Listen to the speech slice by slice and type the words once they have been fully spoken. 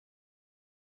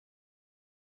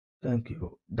Thank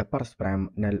you. The first prime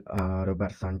Nel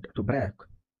Robertson to break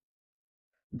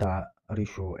the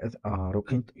ratio is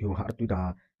rocking you hard to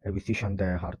the acquisition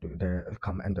the hard to the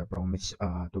come and the promise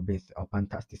to base a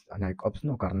fantastic like of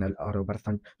no Colonel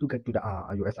Robertson to get to the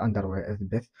US underway as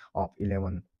best of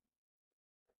 11.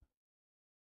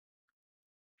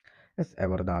 As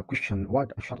ever, the question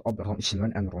what short of Ron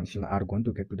Silvan and Ron Silvan are going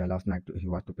to get to the last night. He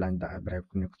was to plan the break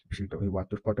next episode. He was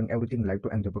to spotting everything like to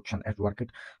end the production as work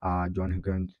it. John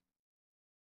Higgins.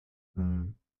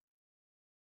 mm,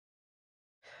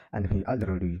 and he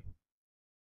already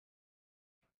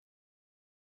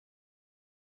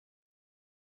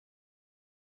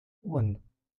won.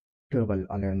 Table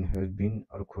alone has been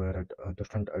required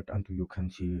different until you can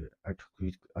see at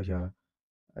quick yeah,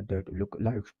 that look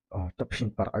like top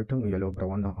per item yellow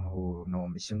brown who no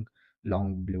missing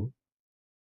long blue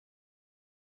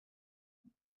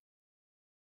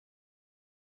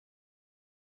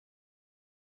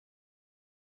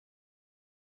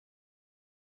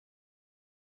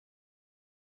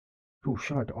too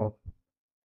short of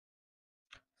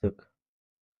thick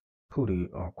puri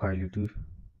quality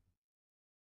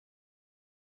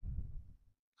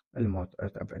almost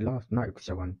as of last night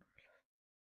 7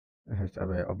 has a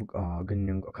way of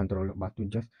gaining control but to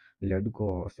just let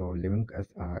go so living as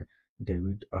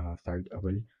David said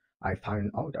well I find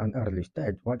out an early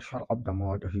stage what sort of the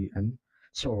mode he and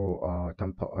so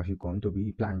temper he going to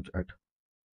be plunged at.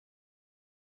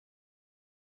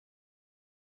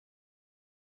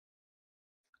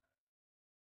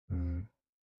 Mm,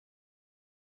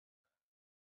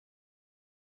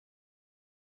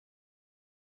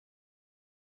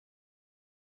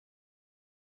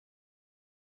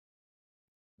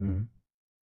 mm,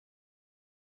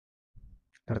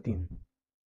 13.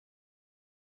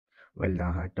 Well,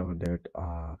 I thought that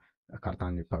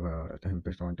Cartani power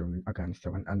tempest on to win against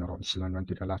 7 and Ron Silvan went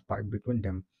to the last fight between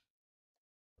them.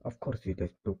 Of course, it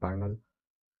is two final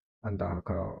and the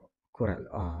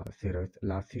Corel series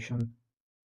last season.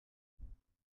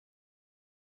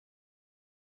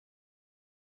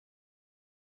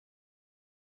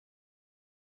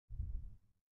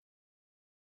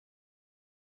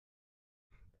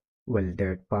 Well,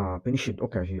 that finished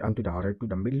okay and to the right to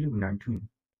the middle 19.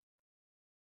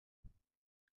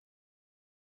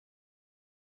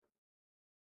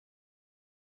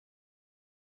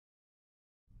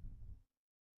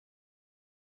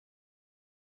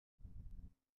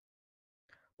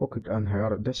 Pocket and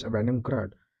here this random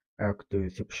grad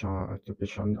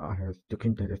exception has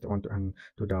taken this on to and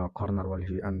to the corner while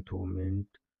he and to mean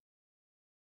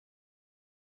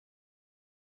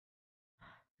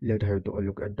let her to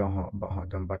look at the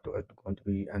but to it going to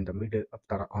be in the middle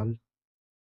after all.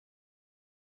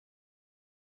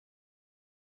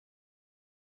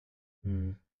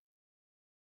 Mm,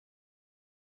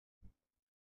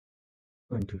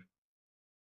 20.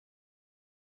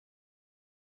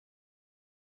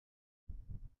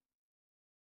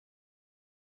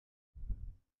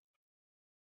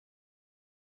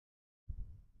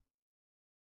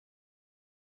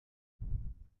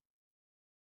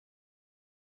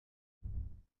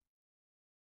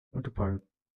 25.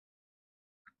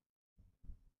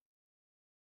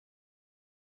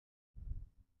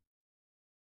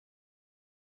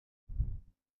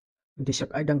 This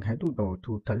I don't have to go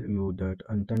to tell you that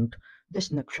intent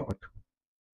this next shot.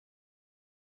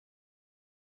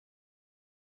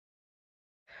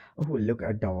 Who look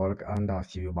at the work and the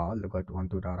see ball look at one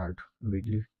to the right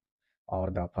middle or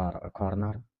the far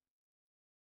corner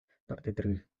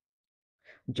 33.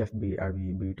 Just be a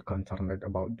wee bit concerned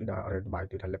about the red by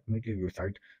to the left middle you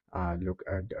side. Look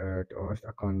at it as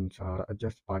a concern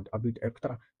just put a bit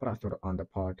extra pressure on the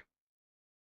part.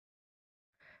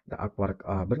 The aquark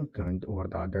brinkled over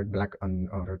the dead black and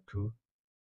red too.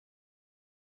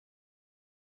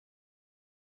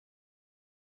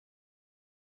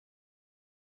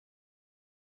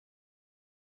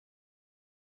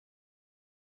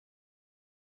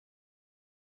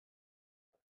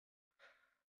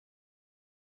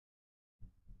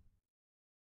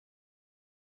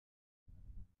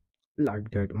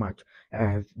 Like that much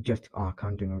as just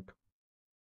continued.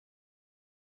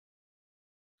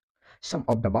 Some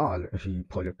of the ball he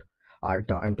pulled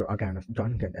into against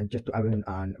John Kent and just to win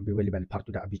an available part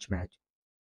of the beach match.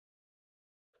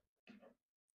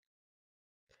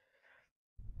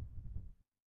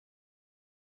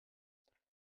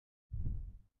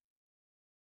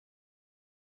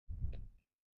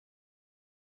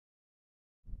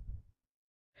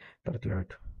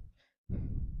 38.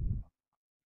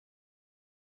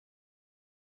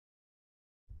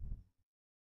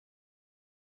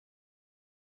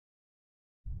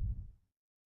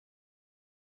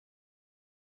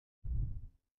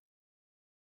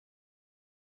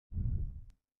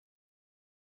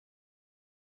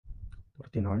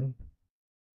 49.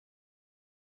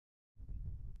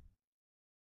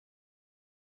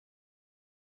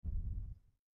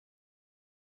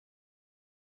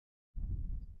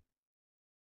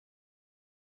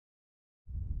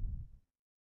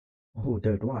 Who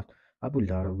did what?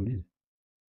 Abulard will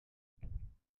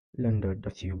landed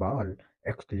the sea ball.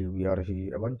 Actually, where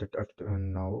he wanted us to,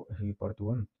 and now he part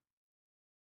one.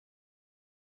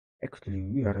 Actually,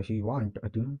 where he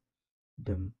wanted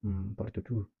them part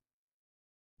two.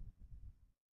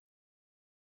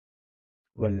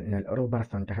 Well,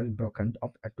 Robertson has broken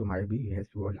up to maybe his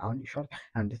will only shot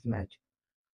and this match.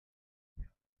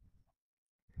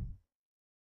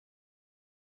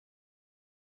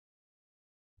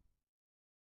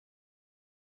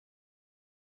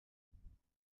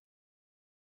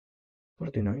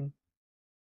 49.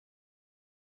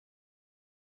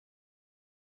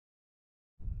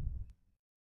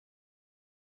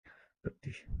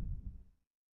 50.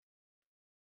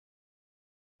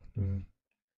 Mm.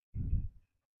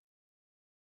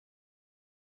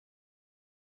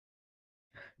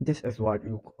 This is what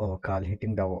you call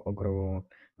hitting the ground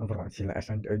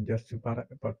and just super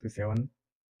 47.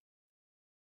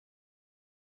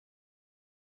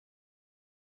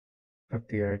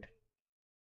 58.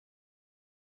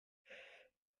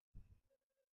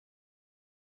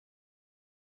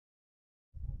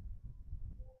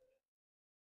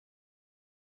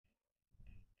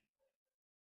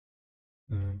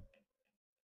 Mm.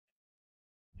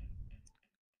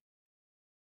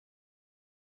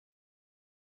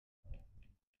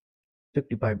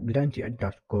 55. Didn't he at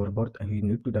the scoreboard? He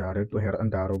need to direct to her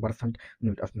and the Robertson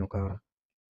need a snooker.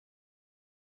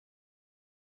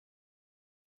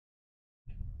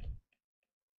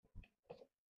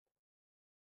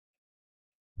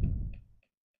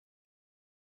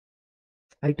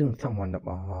 I think someone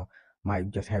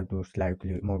might just have to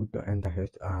slightly move to enter his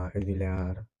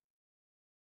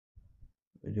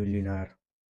linear.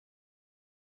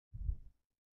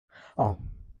 Oh,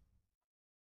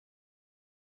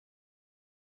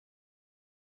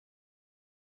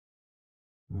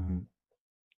 mm.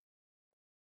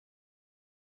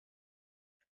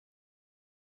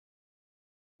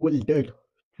 Well, did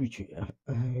which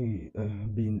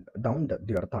been down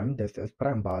their time. This is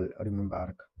prime ball.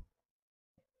 Remember?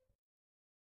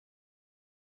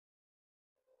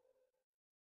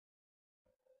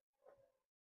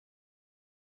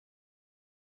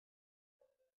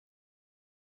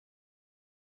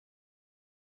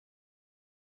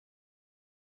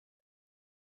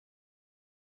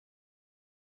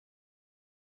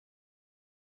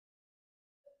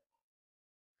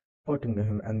 Putting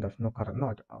him and the snooker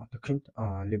not the king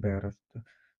liberist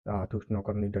to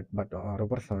snooker needed, but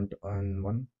Robertson and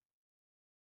one.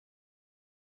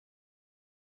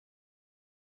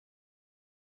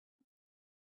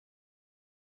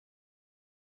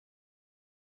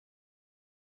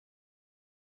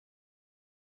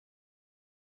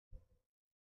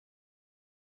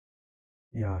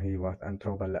 Yeah, he was in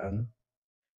trouble and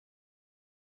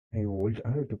he would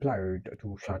to play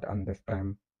to shut on this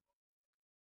prime.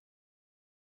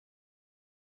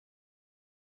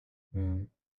 Mm.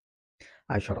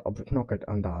 I shot up knocked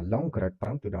on the long red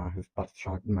prime to the his first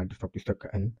shot might stop the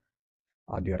second.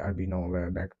 There I be no way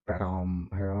back from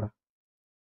here.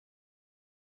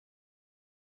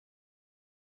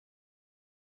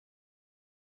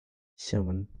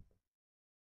 7.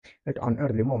 At an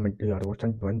early moment, there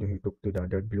wasn't when he took to the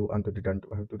dead blue and to the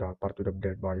to the part of the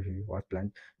dead body he was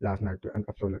planned last night and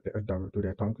absolutely to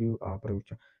the thank you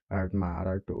approach at my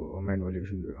right to manually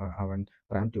he haven't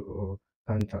planned to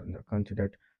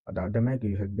considered the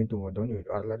Maggie has been to donate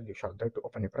earlier shot that to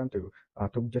open a front to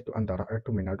took just to under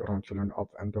 2 minutes around children of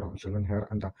and around children here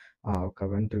and the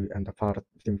Coventry and the far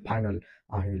team final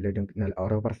he leading Nell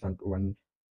Robertson one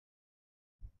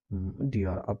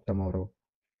dear up tomorrow.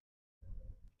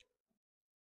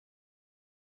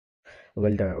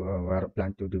 Well, the were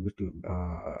planned to do to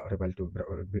rebel to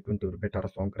between to better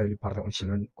song really part of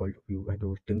incident called you had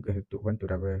to think to went to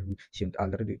the seemed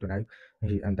already tonight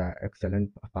he and the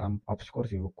excellent farm of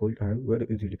course you could very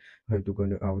easily have to go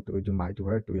out to the might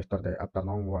where to yesterday after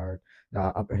long word the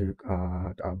up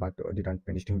but didn't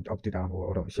finish him up to the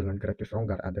or incident great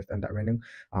stronger and that winning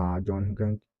John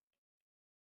Higgins.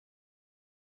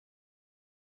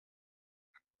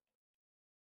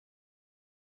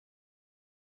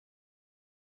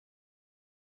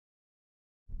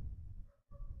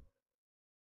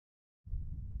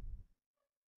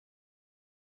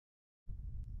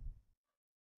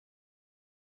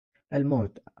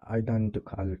 Almost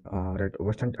identical red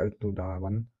wasn't to the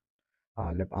one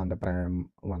left on the prime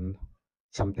one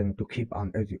something to keep on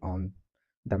edgy on.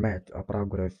 the match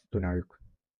progress tonight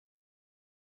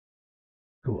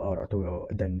to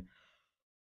then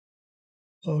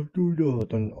to the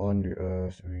turn on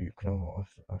the we know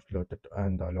floated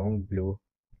and the long blue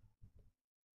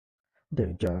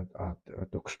they just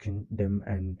took skin them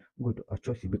and good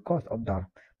choice because of the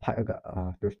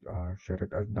just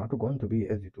shared as not going to be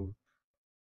easy to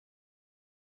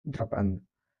drop and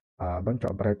bunch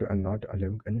of bread and not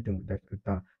allowing anything that is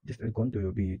this is going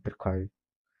to be tricky.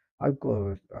 I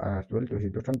go as well to he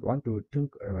doesn't want to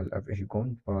think well if he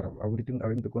going for everything I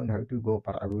want to go and have to go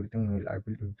for everything I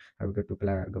will to I will get to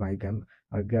play my game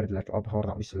regardless of how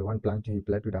is one plan he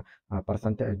play to the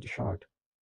percentage shot.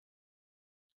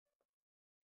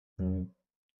 Mm.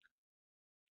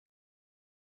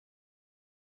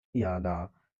 Yeah, the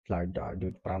slide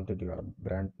did prompted your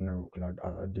brand new cloud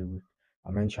do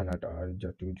I mentioned that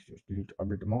just to split a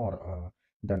bit more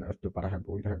than us to perhaps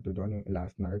we have to do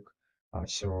last night.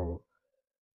 So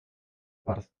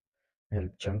first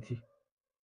help Chancy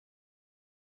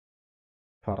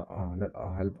for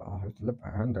help slip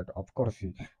and that of course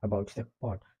about step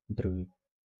part three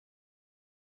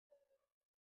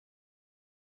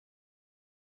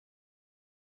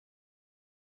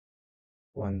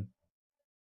one.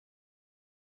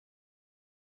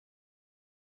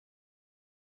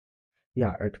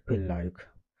 Yeah, it feel like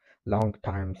long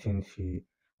time since he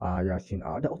yeah seen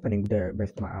the opening there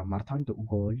best Martin to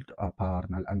gold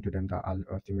parnal and then the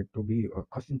ultimate to be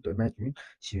cousin to imagine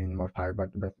seen more five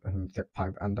but best set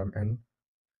five and them in.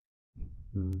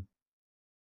 Mm.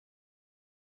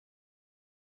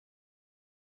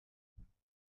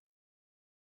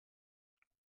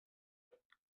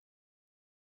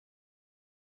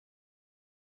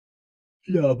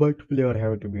 Yeah, but player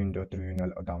have to be in the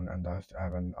tribunal down and the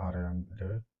seven around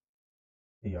the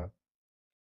yeah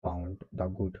found the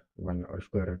good one or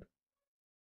squared.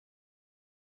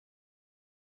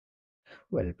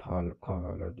 Well, Paul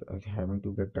College is having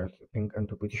to get that thing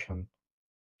into position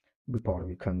before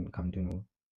we can continue.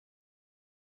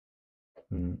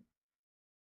 Mm.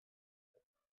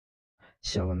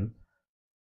 Seven.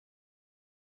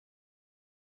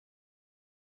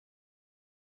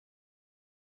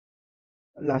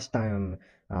 Last time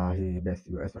he best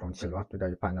US around Silva to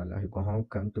the final, he go home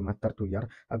come to master 2 year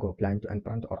ago plan to in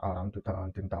front or around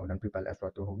 10,000 people as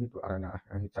well to Hogi to arena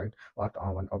and he said what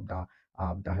one of the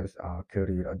his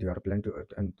career they are plan to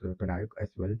and tonight as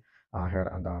well here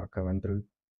on the Coventry.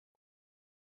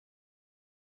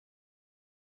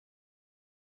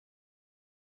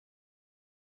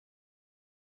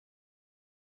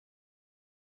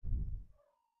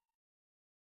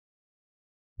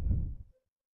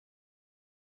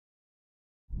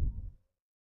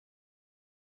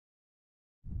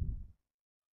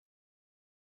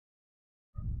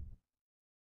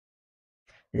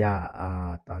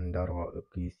 Yeah, Thunder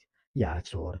Rockies. Yeah,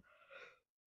 sure.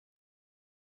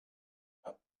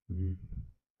 Mm.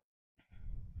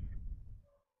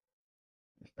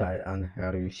 Style and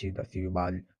here you see the sea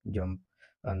ball jump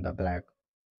on the black.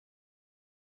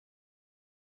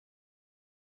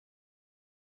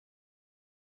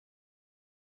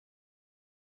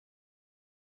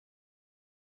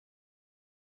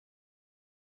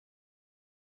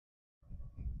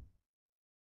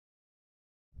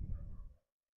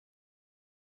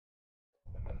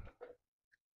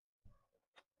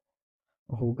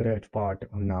 Who great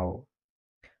part now?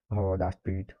 Oh, the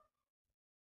speed.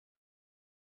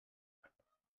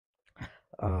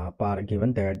 But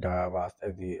given that was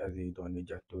as the only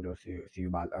just to the see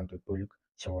ball and to pull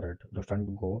short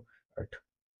doesn't go at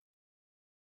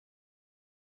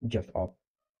just up.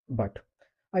 But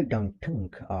I don't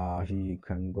think he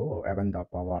can go even the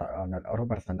power on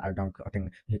Robertson. I don't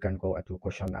think he can go to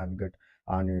cushion and get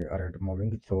any red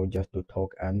moving. So just to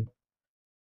talk and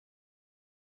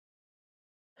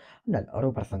no,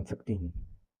 Robertson 16.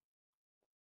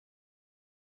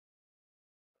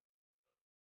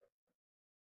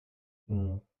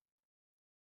 Mm,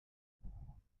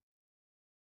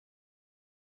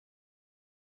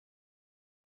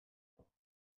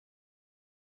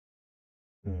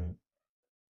 mm.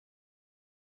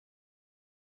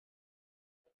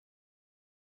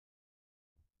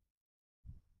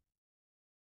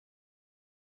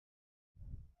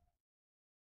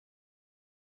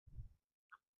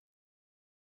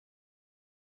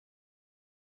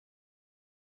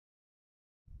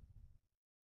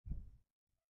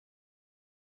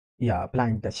 Yeah,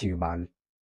 playing the sea ball.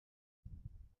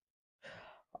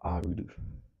 Uh,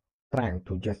 trying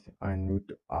to just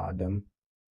unmute them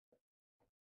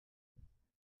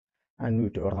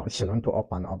unmute or to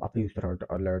open up a filtered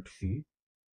alert see.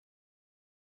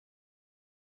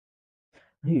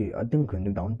 He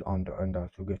thinking down on the and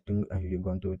suggesting he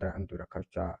going to try and to the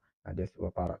culture and this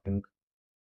para think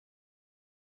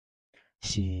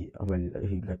she well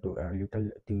he got to a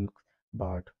little thick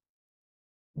but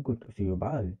good to see you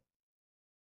ball.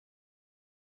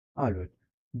 Always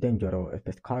dangerous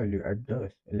especially at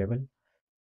this level.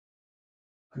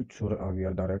 It's sure we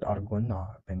are the red are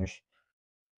gonna finish.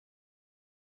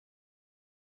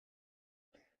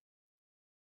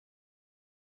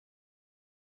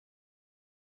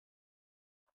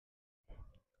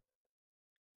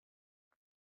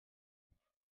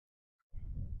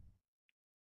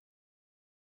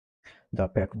 The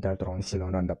pack that runs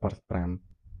Ceylon on the first prime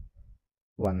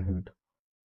one hit.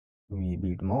 We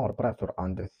beat more pressure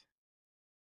on this.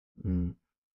 Mm.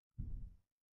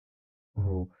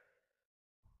 Oh,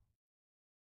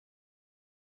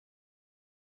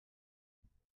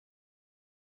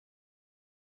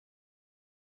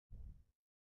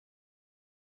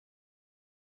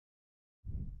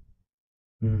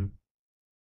 mm.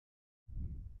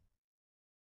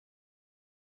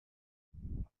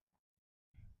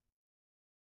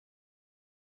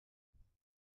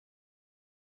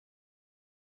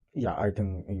 Yeah, I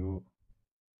think you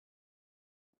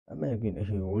maybe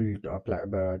he would apply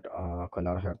but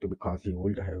color have to because he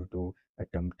would have to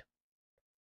attempt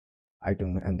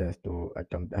item and there's to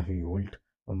attempt he would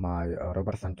my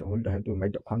Robertson would have to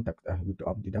make the contact with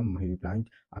of the them he blind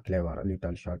a clever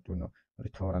little shot to know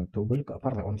return to bulk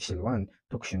apart on Silvan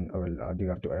tuction or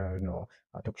dear to no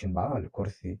tuction ball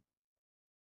kursi.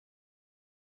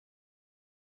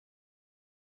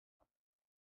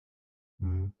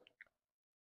 Mm.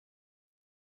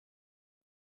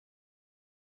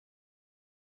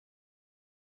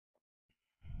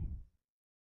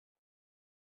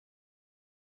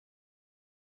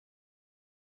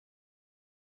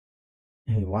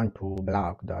 He want to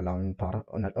block the line for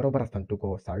Robertson to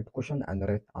go side cushion and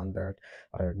rest on that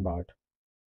red but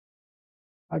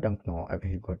I don't know if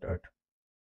he got it.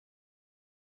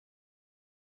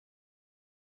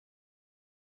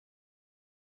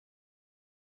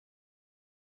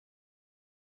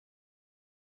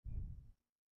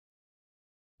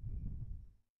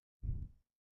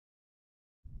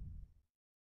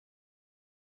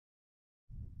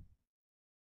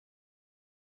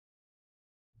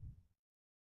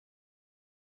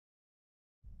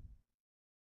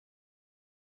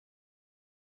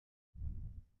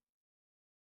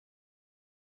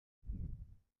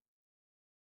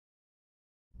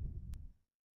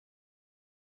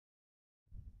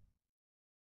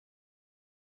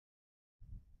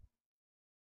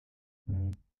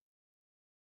 Mm.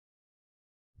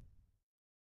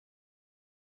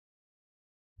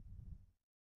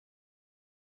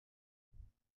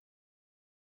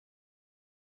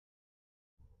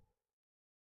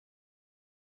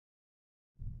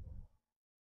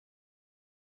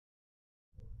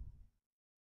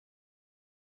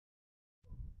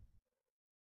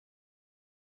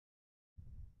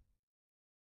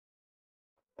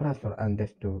 Pressure and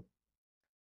this to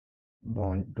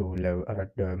bond to live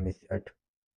at the miss it.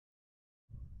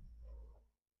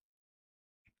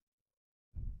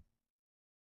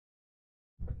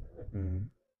 Mm.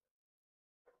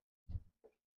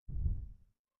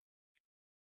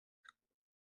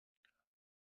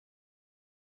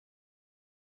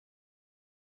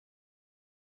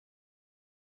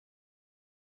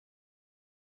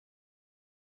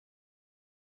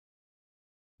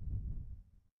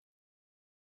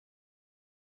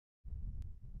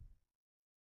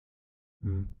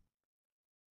 Mm.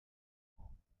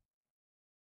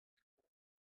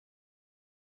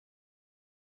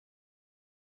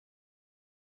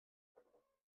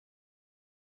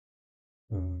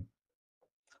 Mm.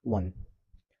 One.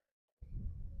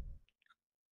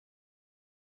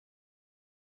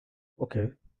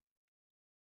 Okay.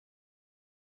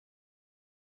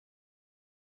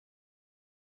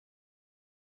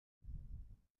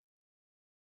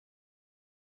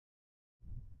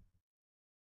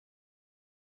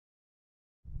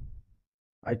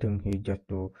 I think he just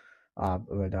to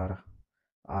whether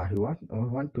he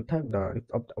want to take the risk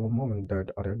of moving the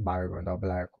red by the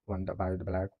black when the by the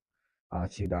black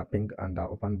see the pink and the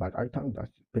open but I think the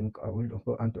pink will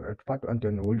go into it part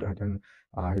until would then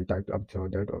he typed up so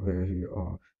that where he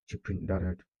chipping the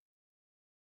red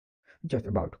just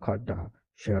about cut the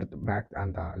shared back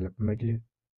and the left middle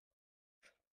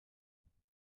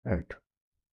it.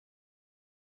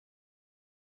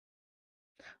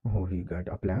 Oh, he got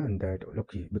a plan that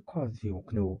lucky because he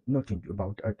knew nothing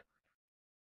about it.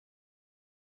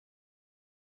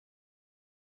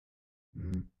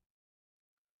 Mm.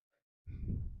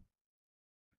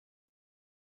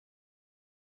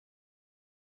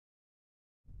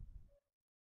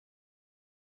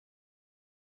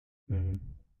 Mm.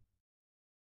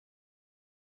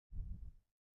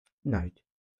 Nice.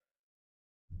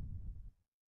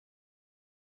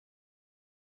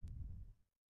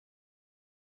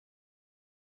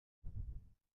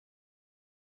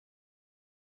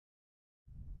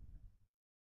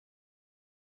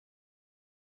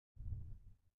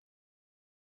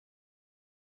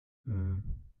 Mm.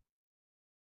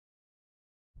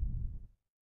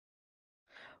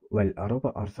 Well,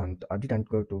 Robertson didn't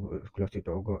go to close it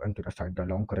or go into the side. The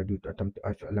long credit attempt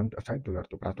length aside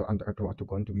to Prato and it was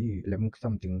going to be leaving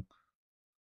something.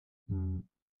 Mm.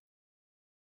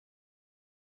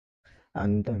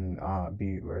 And then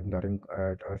be wondering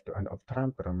at the end of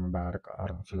Trump remember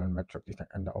Arsenal metric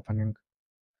and the opening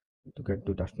to get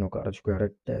to the snooker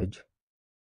square edge.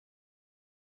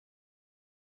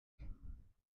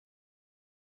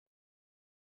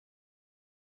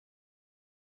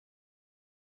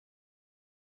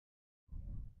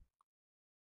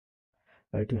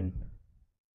 18.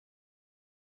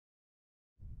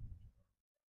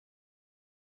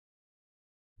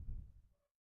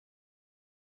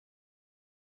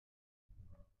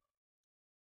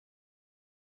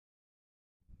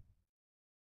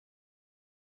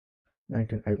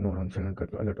 19 ignorance and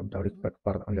got a lot of the respect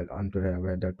for and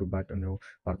whether to bat no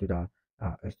part to the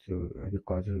is to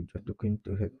because he just took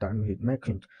into his time he's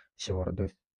making sure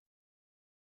this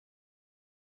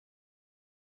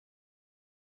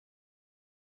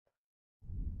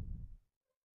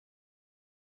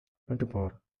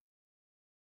 24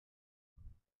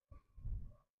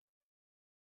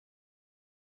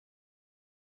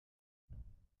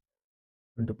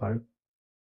 25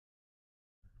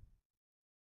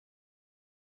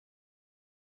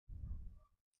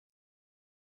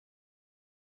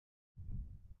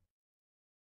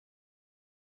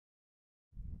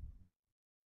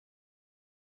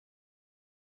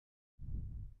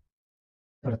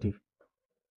 30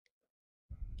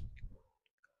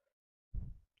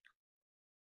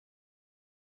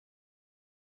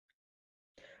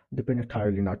 depending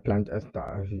entirely not planned as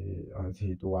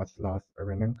he was last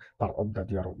winning part of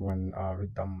that year when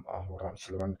with them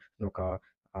Robertson snooker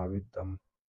with them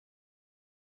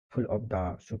full of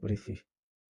the super easy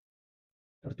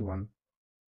 31.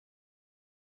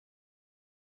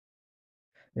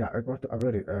 Yeah, it was a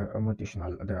very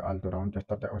emotional the all around just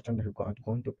that I was he got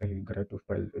going to play great to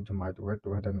spell it might work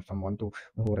to have someone to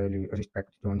who really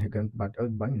respects John Higgins but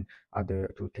Biden the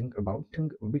to think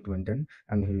between them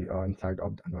and he inside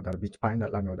of another beach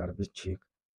final another beach cheek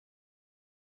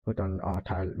put on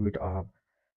tile with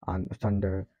on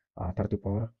Sunday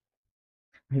 34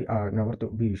 he never to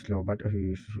be slow but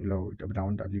he slowed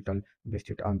down a little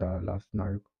visit on the last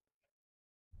night.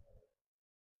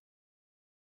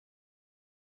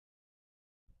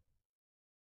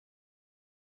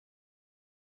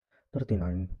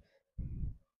 Thirty-nine.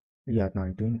 Yeah,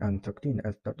 19 and 16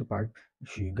 as 35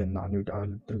 she gonna need a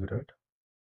trigger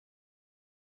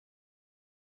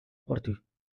 40.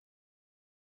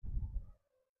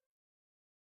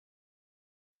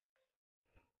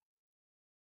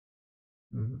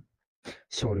 Mhm.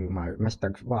 Sorry, my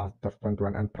mistake was the front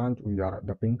one and front we are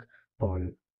the pink ball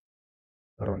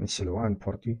Ronnie slow and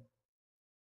 40.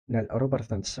 Nel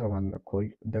Robertson seven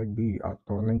could that be a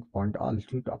turning point all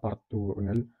shoot apart to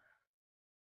Nel.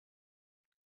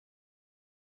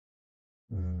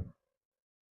 Mm.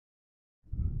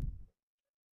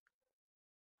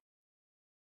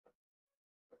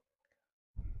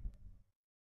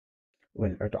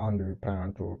 Well, it only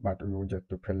plan to but you just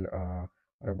to fill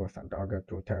Robertson target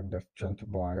to take the chance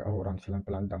by who runs and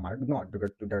plan the might not to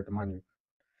get to that money.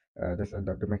 This is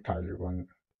the metal one.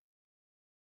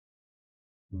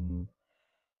 Mm.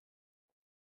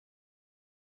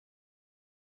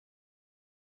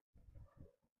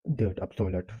 That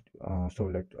absolute,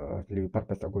 absolutely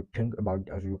purpose a good thing about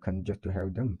as you can just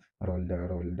have them roll the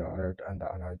red and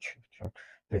the anage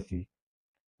busy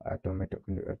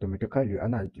automatically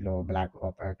anage low black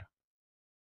of it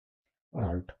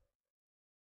right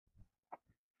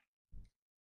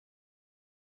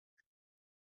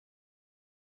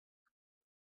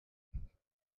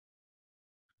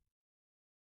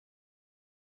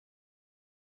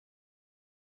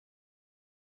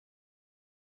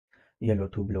yellow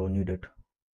to blue needed.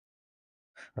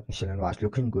 Michelin was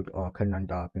looking good can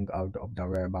and pink out of the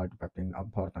way about putting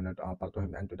important part of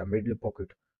him into the middle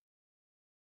pocket.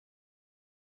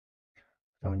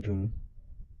 17.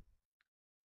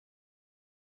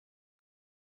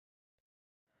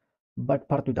 But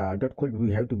part of that could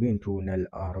we have to be into Nell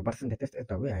Robertson that is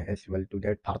the way as well to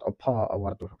that part of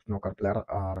our snooker player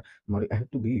or more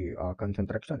have to be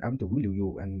concentration and to will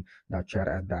you and the chair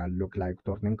as the look like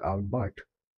turning out but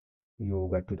You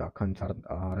get to the concert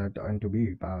right, and to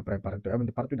be prepared to, I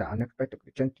mean, part to the unexpected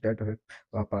change that he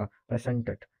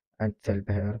presented and self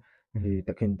here. He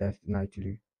taken this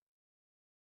nicely.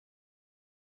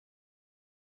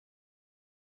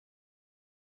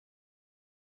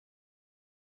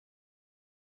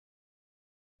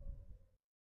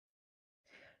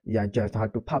 Yeah, just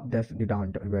had to pop this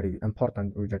down to very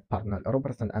important with that partner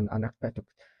Robertson and unexpected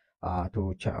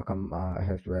to check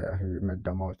his way he made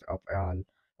the most of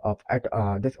it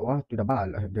this was to the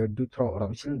ball they do throw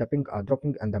Robertson the pink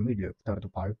dropping in the middle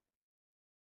 35.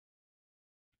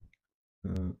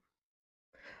 Mm.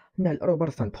 Mel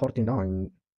Robertson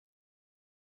 49.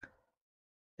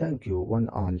 Thank you one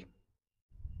all.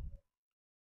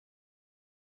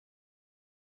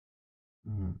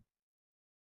 Mm.